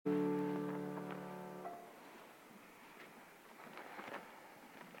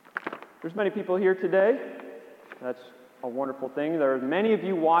There's many people here today. That's a wonderful thing. There are many of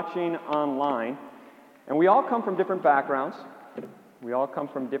you watching online, and we all come from different backgrounds. We all come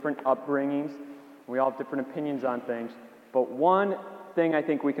from different upbringings. We all have different opinions on things. But one thing I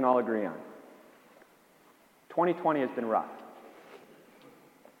think we can all agree on. 2020 has been rough.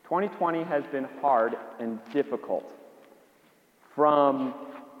 2020 has been hard and difficult. From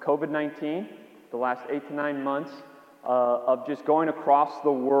COVID-19, the last 8 to 9 months of just going across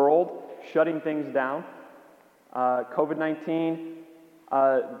the world, shutting things down. COVID-19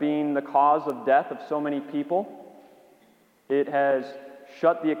 being the cause of death of so many people. It has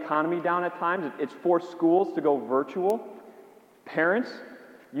shut the economy down at times. It's forced schools to go virtual. Parents,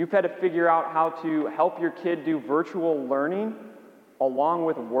 you've had to figure out how to help your kid do virtual learning along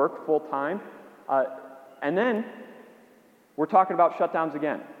with work full time. And then we're talking about shutdowns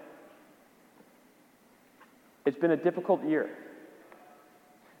again. It's been a difficult year.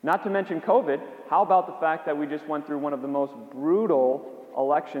 Not to mention COVID, how about the fact that we just went through one of the most brutal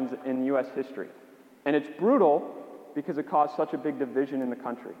elections in U.S. history? And it's brutal because it caused such a big division in the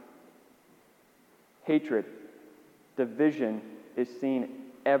country. Hatred, division is seen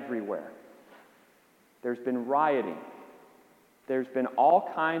everywhere. There's been rioting. There's been all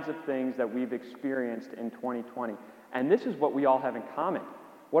kinds of things that we've experienced in 2020. And this is what we all have in common.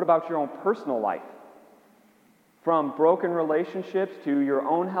 What about your own personal life? From broken relationships to your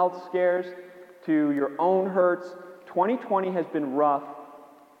own health scares to your own hurts, 2020 has been rough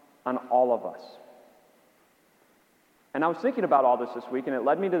on all of us. And I was thinking about all this week, and it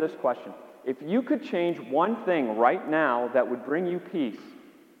led me to this question. If you could change one thing right now that would bring you peace,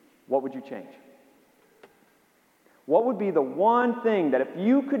 what would you change? What would be the one thing that if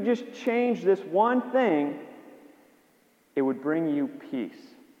you could just change this one thing, it would bring you peace?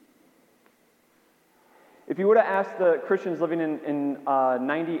 If you were to ask the Christians living in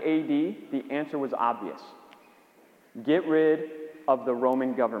 90 AD, the answer was obvious. Get rid of the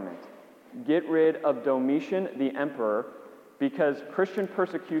Roman government. Get rid of Domitian, the emperor, because Christian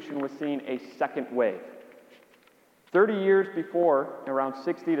persecution was seeing a second wave. 30 years before, around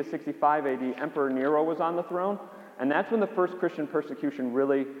 60 to 65 AD, Emperor Nero was on the throne, and that's when the first Christian persecution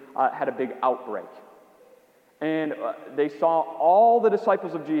really had a big outbreak. And they saw all the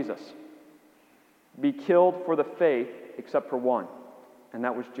disciples of Jesus be killed for the faith except for one, and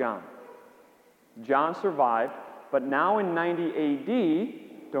that was John. John survived, but now in 90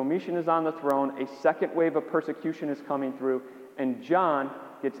 AD, Domitian is on the throne, a second wave of persecution is coming through, and John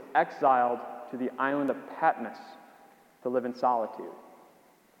gets exiled to the island of Patmos to live in solitude.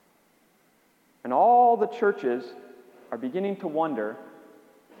 And all the churches are beginning to wonder,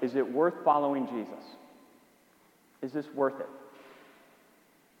 is it worth following Jesus? Is this worth it?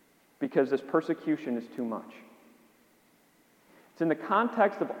 Because this persecution is too much. It's in the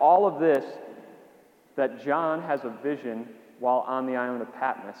context of all of this that John has a vision while on the island of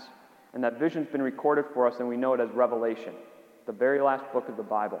Patmos. And that vision's been recorded for us, and we know it as Revelation, the very last book of the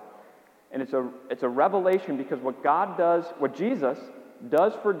Bible. And it's a revelation because what Jesus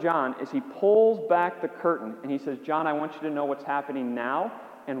does for John is he pulls back the curtain and he says, John, I want you to know what's happening now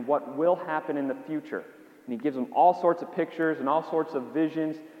and what will happen in the future. And he gives him all sorts of pictures and all sorts of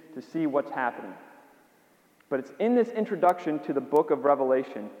visions to see what's happening. But it's in this introduction to the book of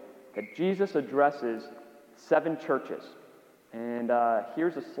Revelation that Jesus addresses 7 churches. And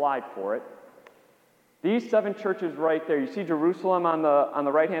here's a slide for it. These 7 churches right there, you see Jerusalem on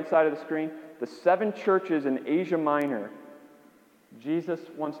the right-hand side of the screen? The 7 churches in Asia Minor, Jesus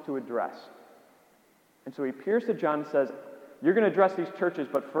wants to address. And so he appears to John and says, you're going to address these churches,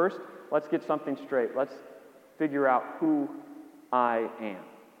 but first, let's get something straight. Let's figure out who I am.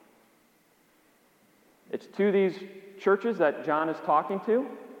 It's to these churches that John is talking to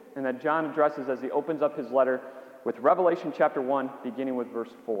and that John addresses as he opens up his letter with Revelation chapter 1, beginning with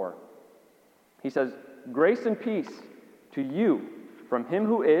verse 4. He says, grace and peace to you from him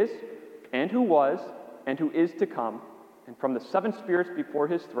who is, and who was, and who is to come, and from the 7 spirits before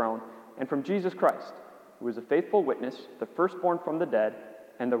his throne, and from Jesus Christ, who is a faithful witness, the firstborn from the dead,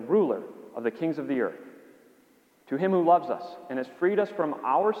 and the ruler of the kings of the earth. To him who loves us, and has freed us from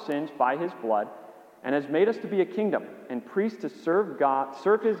our sins by his blood, and has made us to be a kingdom and priests to serve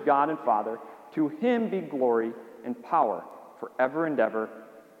his God and Father. To him be glory and power forever and ever.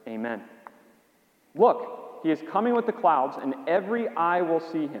 Amen. Look, he is coming with the clouds, and every eye will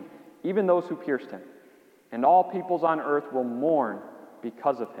see him, even those who pierced him. And all peoples on earth will mourn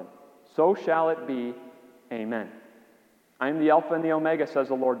because of him. So shall it be. Amen. I am the Alpha and the Omega, says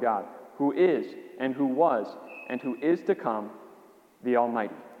the Lord God, who is, and who was, and who is to come, the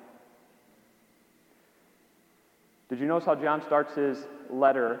Almighty. Did you notice how John starts his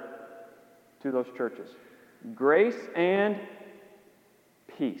letter to those churches. Grace and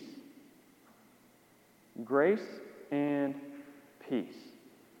peace. Grace and peace.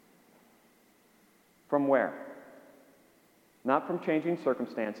 From where? Not from changing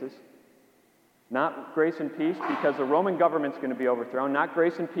circumstances. Not grace and peace because the Roman government's going to be overthrown. Not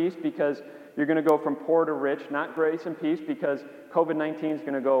grace and peace because you're going to go from poor to rich. Not grace and peace because COVID-19 is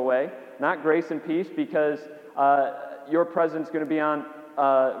going to go away. Not grace and peace because your president's going to be on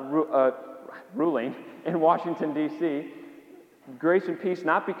ruling in Washington, D.C. Grace and peace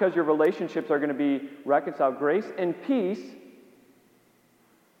not because your relationships are going to be reconciled. Grace and peace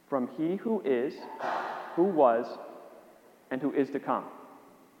from He who is, who was, and who is to come.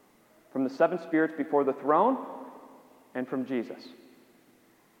 From the seven spirits before the throne and from Jesus.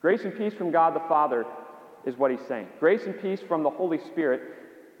 Grace and peace from God the Father is what he's saying. Grace and peace from the Holy Spirit.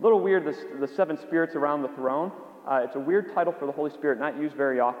 A little weird, the seven spirits around the throne. It's a weird title for the Holy Spirit, not used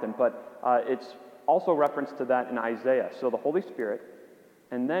very often, but it's also reference to that in Isaiah. So the Holy Spirit,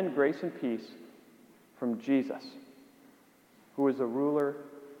 and then grace and peace from Jesus, who is the ruler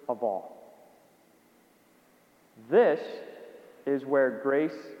of all. This is where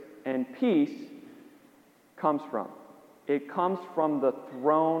grace and peace comes from. It comes from the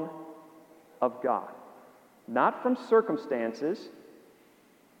throne of God. Not from circumstances,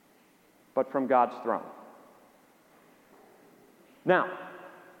 but from God's throne. Now,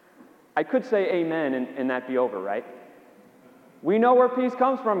 I could say amen and that be over, right? We know where peace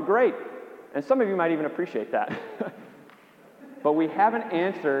comes from, great. And some of you might even appreciate that. But we haven't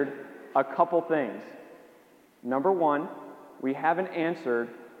answered a couple things. Number one, we haven't answered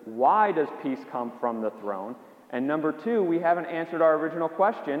why does peace come from the throne? And number two, we haven't answered our original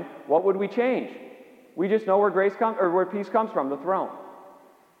question, what would we change? We just know where where peace comes from, the throne.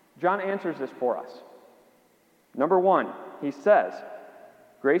 John answers this for us. Number one, he says,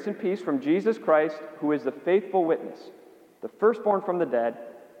 grace and peace from Jesus Christ, who is the faithful witness, the firstborn from the dead,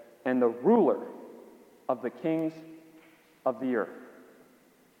 and the ruler of the kings of the earth.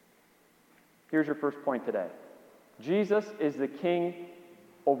 Here's your first point today. Jesus is the king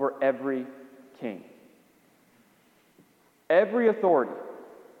over every king. Every authority,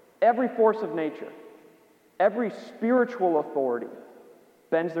 every force of nature, every spiritual authority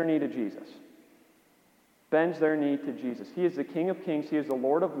bends their knee to Jesus. Bends their knee to Jesus. He is the King of kings. He is the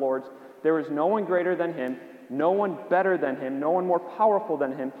Lord of lords. There is no one greater than him, no one better than him, no one more powerful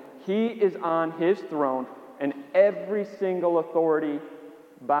than him. He is on his throne, and every single authority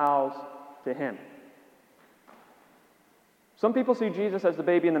bows to him. Some people see Jesus as the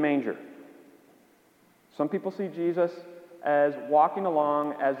baby in the manger. Some people see Jesus as walking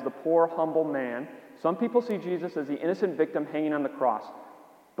along as the poor, humble man. Some people see Jesus as the innocent victim hanging on the cross.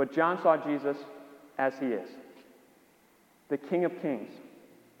 But John saw Jesus as he is. The King of kings.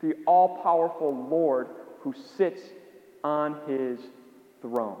 The all-powerful Lord who sits on his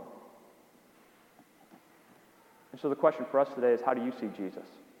throne. And so the question for us today is, how do you see Jesus?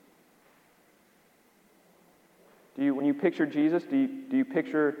 When you picture Jesus, do you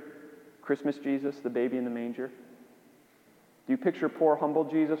picture Christmas Jesus, the baby in the manger? Do you picture poor, humble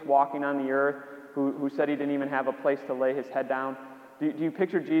Jesus walking on the earth who said he didn't even have a place to lay his head down? Do you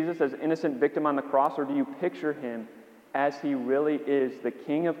picture Jesus as innocent victim on the cross, or do you picture him as he really is, the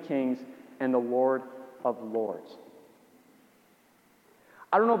King of kings and the Lord of lords?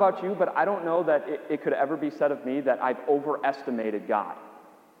 I don't know about you, but I don't know that it could ever be said of me that I've overestimated God.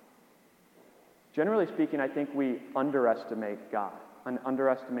 Generally speaking, I think we underestimate God and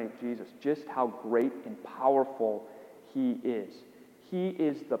underestimate Jesus, just how great and powerful he is. He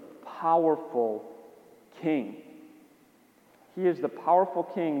is the powerful king. He is the powerful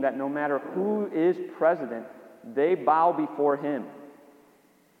king that no matter who is president, they bow before him.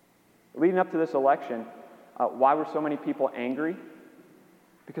 Leading up to this election, why were so many people angry?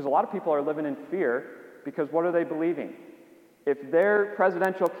 Because a lot of people are living in fear, because what are they believing? If their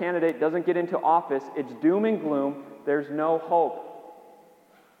presidential candidate doesn't get into office, it's doom and gloom, there's no hope.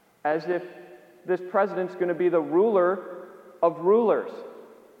 As if this president's going to be the ruler of rulers.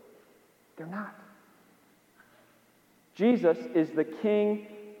 They're not. Jesus is the King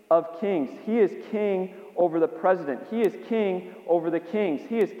of kings. He is king over the president. He is king over the kings.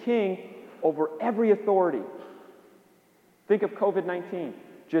 He is king over every authority. Think of COVID-19.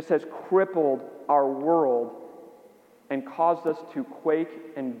 Just has crippled our world and caused us to quake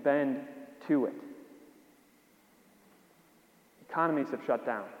and bend to it. Economies have shut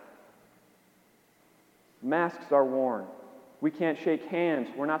down. Masks are worn. We can't shake hands.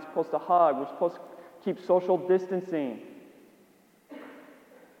 We're not supposed to hug. We're supposed to keep social distancing.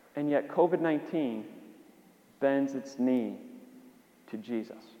 And yet COVID-19 bends its knee to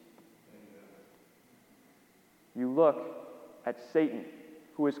Jesus. You look at Satan,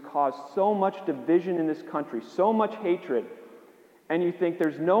 who has caused so much division in this country, so much hatred, and you think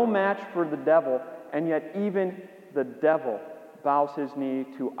there's no match for the devil, and yet even the devil bows his knee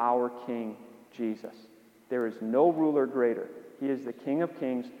to our King, Jesus. There is no ruler greater. He is the King of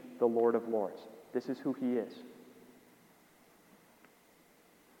kings, the Lord of lords. This is who he is.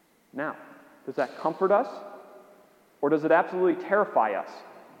 Now, does that comfort us, or does it absolutely terrify us?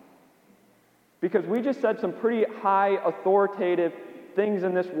 Because we just said some pretty high authoritative things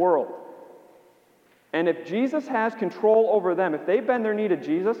in this world. And if Jesus has control over them, if they bend their knee to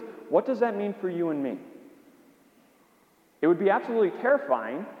Jesus, what does that mean for you and me? It would be absolutely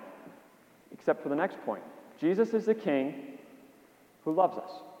terrifying, except for the next point. Jesus is the King who loves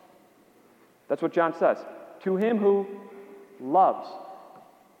us. That's what John says. To him who loves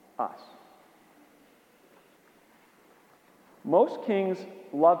us. Most kings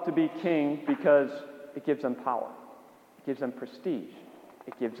love to be king because it gives them power. It gives them prestige.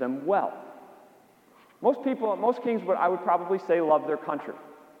 It gives them wealth. Most kings, I would probably say, love their country.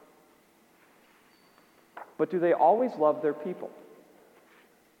 But do they always love their people?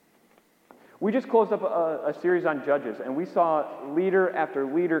 We just closed up a series on judges, and we saw leader after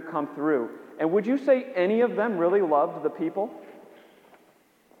leader come through. And would you say any of them really loved the people?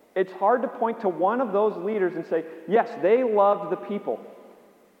 It's hard to point to one of those leaders and say, yes, they loved the people.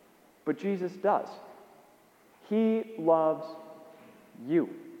 But Jesus does. He loves you.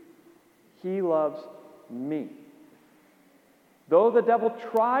 He loves me. Though the devil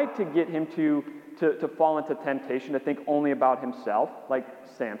tried to get him to fall into temptation, to think only about himself, like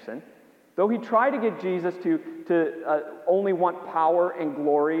Samson, though he tried to get Jesus to only want power and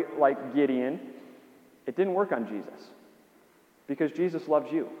glory like Gideon, it didn't work on Jesus. Because Jesus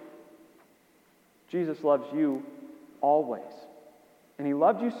loves you. Jesus loves you always. And he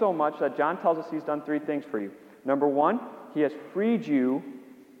loved you so much that John tells us he's done three things for you. Number one, he has freed you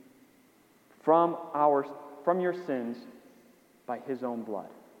from your sins by his own blood.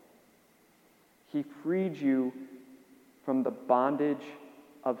 He freed you from the bondage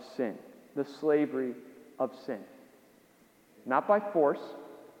of sin, the slavery of sin. Not by force,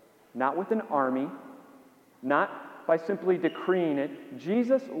 not with an army, not by simply decreeing it.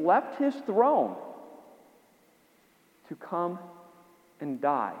 Jesus left his throne to come and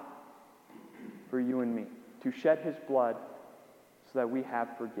die for you and me, to shed his blood so that we have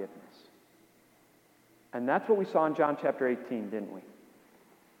forgiveness. And that's what we saw in John chapter 18, didn't we?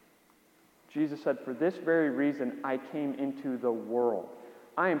 Jesus said, for this very reason I came into the world.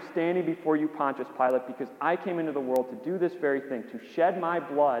 I am standing before you, Pontius Pilate, because I came into the world to do this very thing, to shed my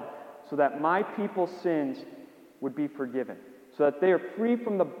blood so that my people's sins would be forgiven, so that they are free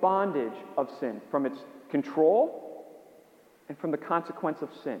from the bondage of sin, from its control and from the consequence of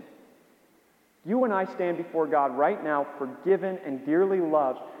sin. You and I stand before God right now forgiven and dearly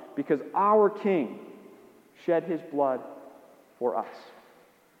loved because our King shed his blood for us.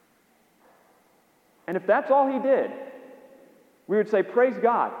 And if that's all he did, we would say, praise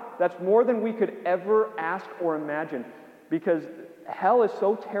God. That's more than we could ever ask or imagine, because hell is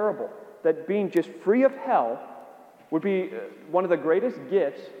so terrible that being just free of hell would be one of the greatest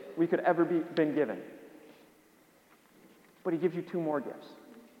gifts we could ever been given. But he gives you two more gifts.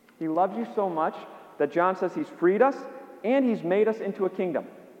 He loves you so much that John says he's freed us and he's made us into a kingdom.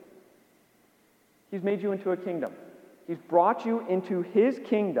 He's made you into a kingdom. He's brought you into his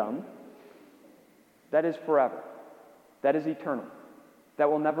kingdom that is forever, that is eternal, that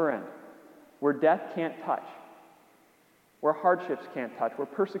will never end, where death can't touch, where hardships can't touch, where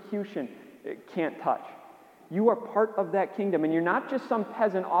persecution can't touch. You are part of that kingdom, and you're not just some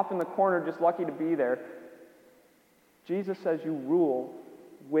peasant off in the corner just lucky to be there. Jesus says you rule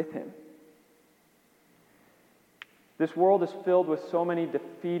with him. This world is filled with so many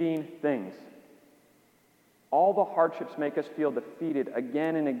defeating things. All the hardships make us feel defeated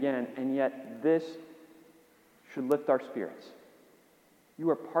again and again, and yet this should lift our spirits. You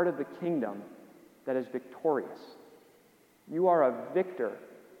are part of the kingdom that is victorious. You are a victor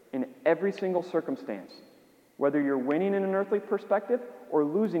in every single circumstance. Whether you're winning in an earthly perspective or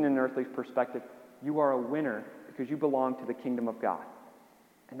losing in an earthly perspective, you are a winner because you belong to the kingdom of God.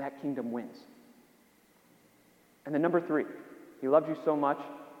 And that kingdom wins. And then number three, he loved you so much,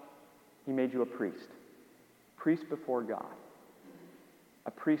 he made you a priest. Priest before God.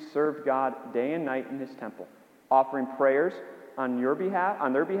 A priest served God day and night in his temple, offering prayers on their behalf,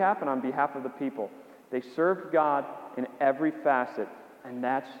 and on behalf of the people. They served God in every facet, and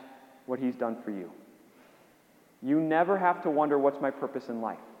that's what he's done for you. You never have to wonder, what's my purpose in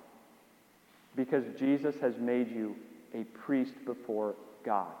life? Because Jesus has made you a priest before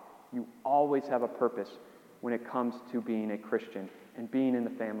God. You always have a purpose when it comes to being a Christian and being in the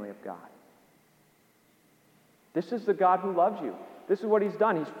family of God. This is the God who loves you. This is what he's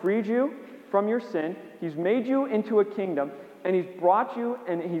done. He's freed you from your sin. He's made you into a kingdom, and he's brought you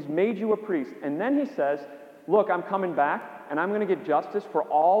and he's made you a priest. And then he says, look, I'm coming back, and I'm going to get justice for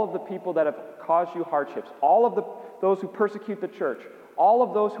all of the people that have caused you hardships, all of those who persecute the church, all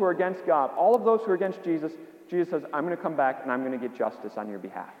of those who are against God, all of those who are against Jesus. Jesus says, I'm going to come back, and I'm going to get justice on your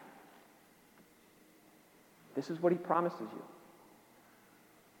behalf. This is what he promises you.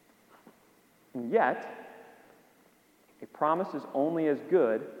 And yet, a promise is only as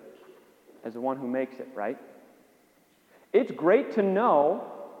good as the one who makes it, right? It's great to know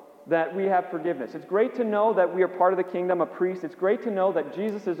that we have forgiveness. It's great to know that we are part of the kingdom, a priest. It's great to know that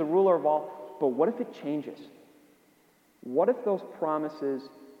Jesus is the ruler of all. But what if it changes? What if those promises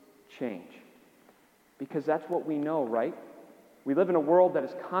change? Because that's what we know, right? We live in a world that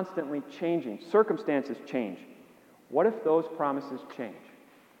is constantly changing. Circumstances change. What if those promises change?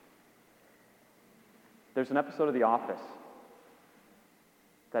 There's an episode of The Office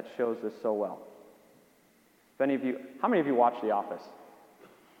that shows this so well. How many of you watch The Office?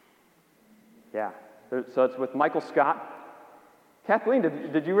 Yeah. So it's with Michael Scott. Kathleen,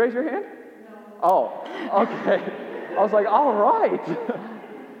 did you raise your hand? No. Oh, okay. I was like, all right.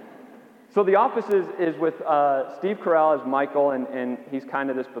 So The Office is with Steve Carell as Michael, and he's kind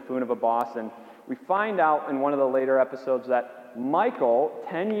of this buffoon of a boss. And we find out in one of the later episodes that Michael,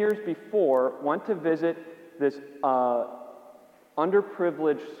 10 years before, went to visit this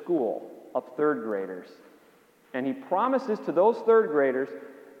underprivileged school of third graders. And he promises to those third graders,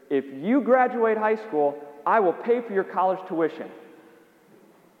 if you graduate high school, I will pay for your college tuition.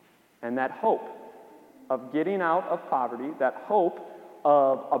 And that hope of getting out of poverty, that hope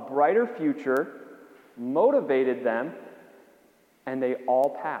of a brighter future, motivated them, and they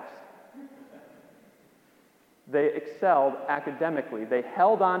all passed. They excelled academically. They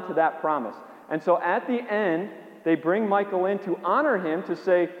held on to that promise. And so at the end, they bring Michael in to honor him, to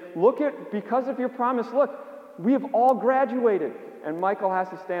say, because of your promise, look, we have all graduated. And Michael has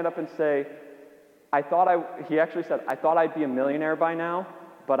to stand up and say, he actually said, I thought I'd be a millionaire by now,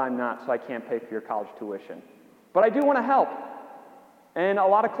 but I'm not, so I can't pay for your college tuition. But I do want to help. And a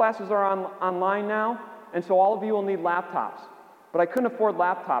lot of classes are online now, and so all of you will need laptops. But I couldn't afford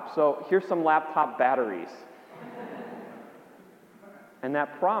laptops, so here's some laptop batteries. And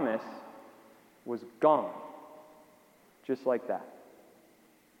that promise was gone, just like that.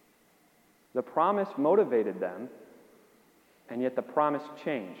 The promise motivated them, and yet the promise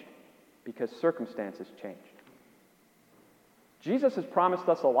changed because circumstances changed. Jesus has promised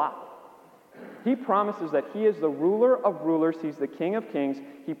us a lot. He promises that he is the ruler of rulers. He's the King of kings.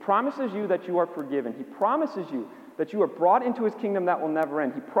 He promises you that you are forgiven. He promises you that you are brought into his kingdom that will never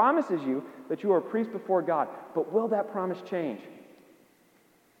end. He promises you that you are a priest before God. But will that promise change?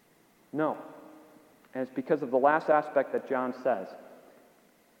 No. And it's because of the last aspect that John says.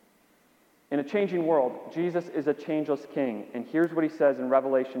 In a changing world, Jesus is a changeless king. And here's what he says in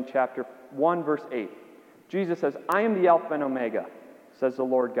Revelation chapter 1, verse 8. Jesus says, I am the Alpha and Omega, says the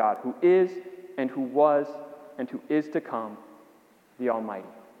Lord God, who is and who was and who is to come, the Almighty.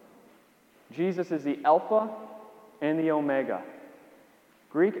 Jesus is the Alpha and the Omega.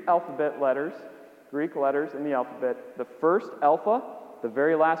 Greek letters in the alphabet, the first Alpha, the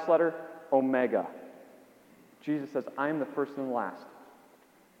very last letter, Omega. Jesus says, I am the first and the last.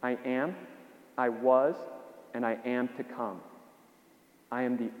 I am, I was, and I am to come. I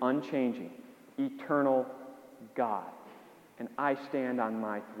am the unchanging, eternal God, and I stand on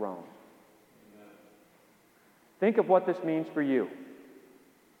my throne. Think of what this means for you.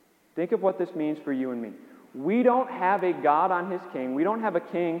 Think of what this means for you and me. We don't have a God on his king. We don't have a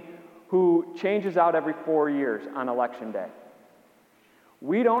king who changes out every 4 years on election day.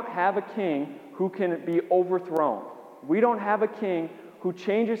 We don't have a king who can be overthrown. We don't have a king who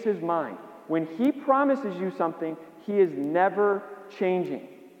changes his mind. When he promises you something, he is never changing.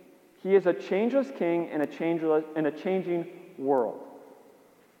 He is a changeless king in a changing world.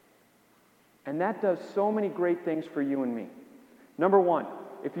 And that does so many great things for you and me. Number one,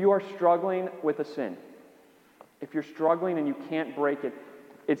 if you are struggling with a sin, if you're struggling and you can't break it,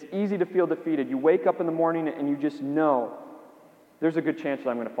 it's easy to feel defeated. You wake up in the morning and you just know, there's a good chance that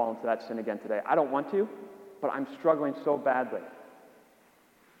I'm going to fall into that sin again today. I don't want to, but I'm struggling so badly.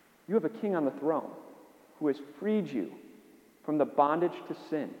 You have a king on the throne who has freed you from the bondage to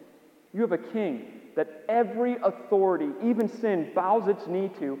sin. You have a king that every authority, even sin, bows its knee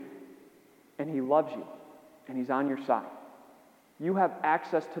to, and he loves you, and he's on your side. You have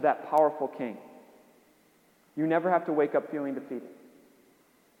access to that powerful king. You never have to wake up feeling defeated.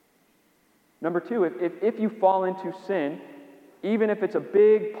 Number two, if you fall into sin, even if it's a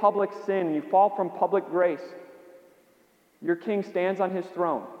big public sin and you fall from public grace, your king stands on his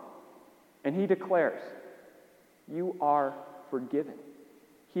throne and he declares, you are forgiven.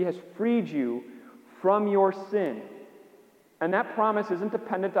 He has freed you from your sin. And that promise isn't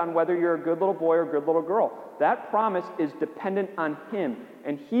dependent on whether you're a good little boy or a good little girl. That promise is dependent on him.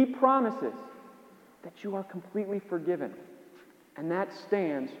 And he promises that you are completely forgiven. And that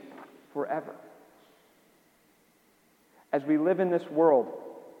stands forever. As we live in this world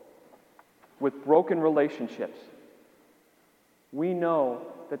with broken relationships, we know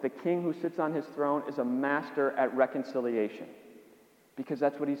that the king who sits on his throne is a master at reconciliation, because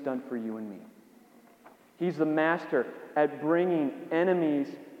that's what he's done for you and me. He's the master at bringing enemies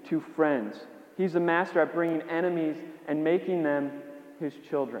to friends. He's the master at bringing enemies and making them his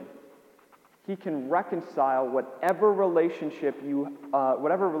children. He can reconcile whatever relationship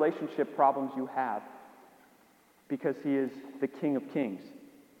problems you have, because he is the King of Kings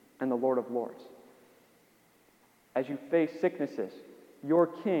and the Lord of Lords. As you face sicknesses, your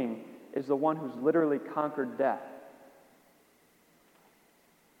king is the one who's literally conquered death.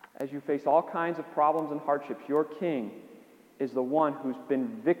 As you face all kinds of problems and hardships, your king is the one who's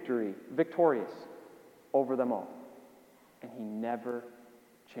been victorious over them all. And he never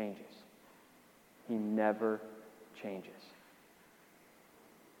changes. He never changes.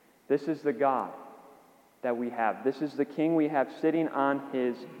 This is the God that we have. This is the king we have sitting on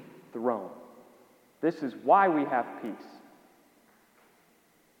his throne. This is why we have peace.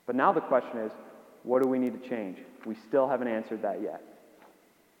 But now the question is, what do we need to change? We still haven't answered that yet.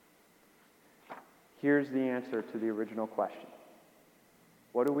 Here's the answer to the original question.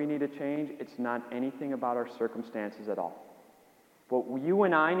 What do we need to change? It's not anything about our circumstances at all. What you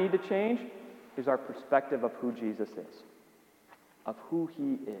and I need to change is our perspective of who Jesus is, of who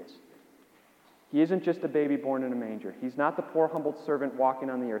he is. He isn't just a baby born in a manger. He's not the poor, humbled servant walking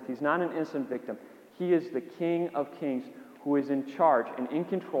on the earth. He's not an innocent victim. He is the King of Kings who is in charge and in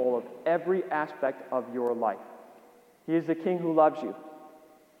control of every aspect of your life. He is the King who loves you.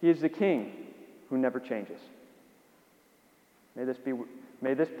 He is the King who never changes.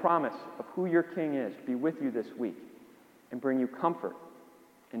 May this promise of who your King is be with you this week and bring you comfort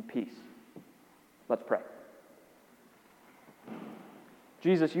and peace. Let's pray.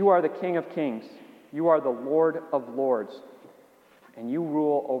 Jesus, you are the King of Kings. You are the Lord of Lords. And you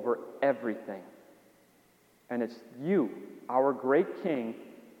rule over everything. And it's you, our great King,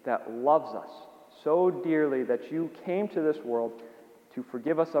 that loves us so dearly that you came to this world to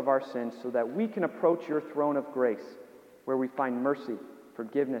forgive us of our sins so that we can approach your throne of grace where we find mercy,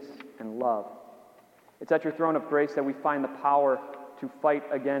 forgiveness, and love. It's at your throne of grace that we find the power to fight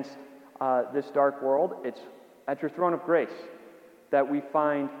against this dark world. It's at your throne of grace that we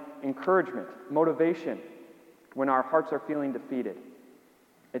find encouragement, motivation when our hearts are feeling defeated.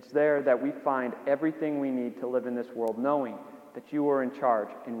 It's there that we find everything we need to live in this world, knowing that you are in charge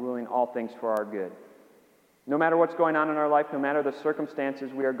and ruling all things for our good. No matter what's going on in our life, no matter the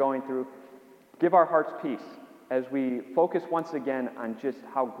circumstances we are going through, give our hearts peace as we focus once again on just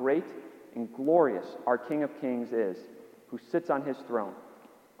how great and glorious our King of Kings is, who sits on his throne.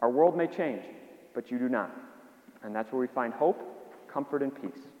 Our world may change, but you do not. And that's where we find hope, comfort, and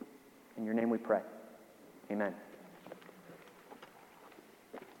peace. In your name we pray. Amen.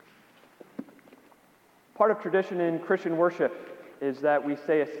 Part of tradition in Christian worship is that we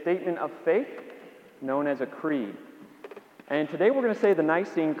say a statement of faith known as a creed. And today we're going to say the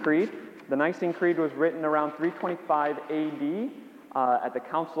Nicene Creed. The Nicene Creed was written around 325 AD at the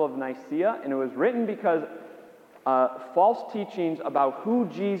Council of Nicaea, and it was written because false teachings about who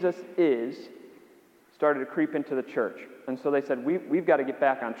Jesus is started to creep into the church. And so they said, we've got to get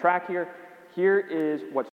back on track here. Here is what